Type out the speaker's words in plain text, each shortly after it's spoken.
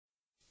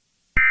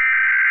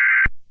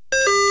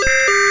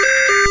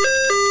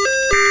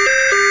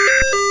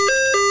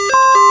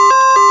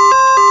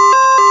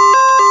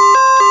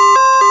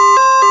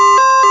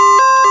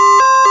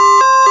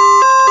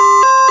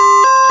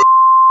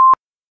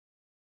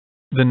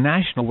The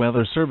National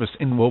Weather Service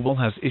in Mobile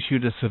has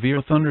issued a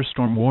severe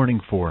thunderstorm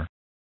warning for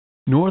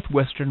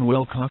northwestern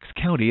Wilcox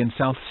County in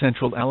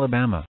south-central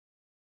Alabama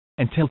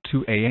until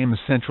 2 a.m.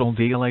 Central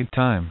Daylight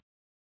Time.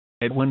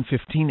 At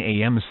 1:15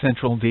 a.m.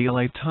 Central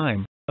Daylight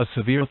Time, a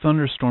severe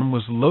thunderstorm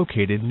was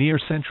located near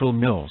Central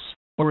Mills,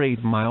 or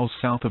 8 miles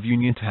south of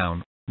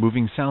Uniontown,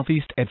 moving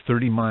southeast at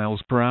 30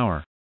 miles per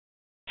hour.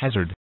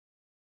 Hazard: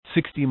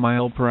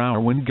 60-mile-per-hour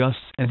wind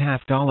gusts and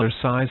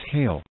half-dollar-size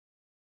hail.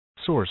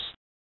 Source: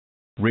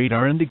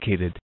 radar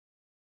indicated.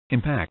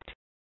 Impact: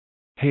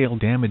 hail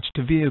damage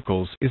to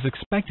vehicles is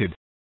expected.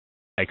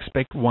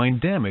 Expect wind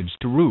damage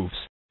to roofs,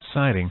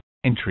 siding,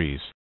 and trees.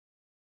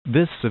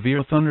 This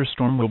severe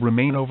thunderstorm will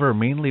remain over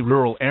mainly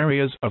rural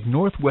areas of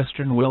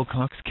northwestern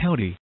Wilcox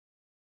County.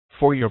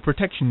 For your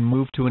protection,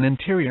 move to an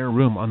interior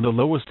room on the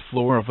lowest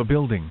floor of a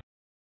building.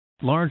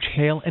 Large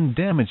hail and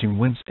damaging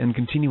winds and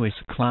continuous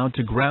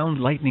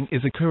cloud-to-ground lightning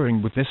is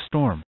occurring with this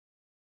storm.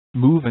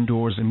 Move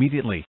indoors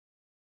immediately.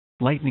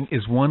 Lightning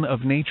is one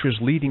of nature's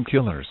leading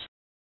killers.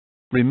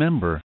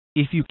 Remember,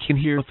 if you can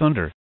hear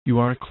thunder, you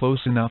are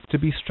close enough to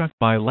be struck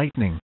by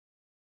lightning.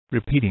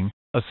 Repeating,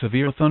 a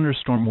severe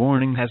thunderstorm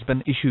warning has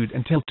been issued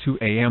until 2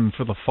 a.m.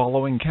 for the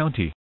following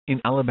county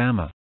in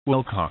Alabama: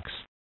 Wilcox,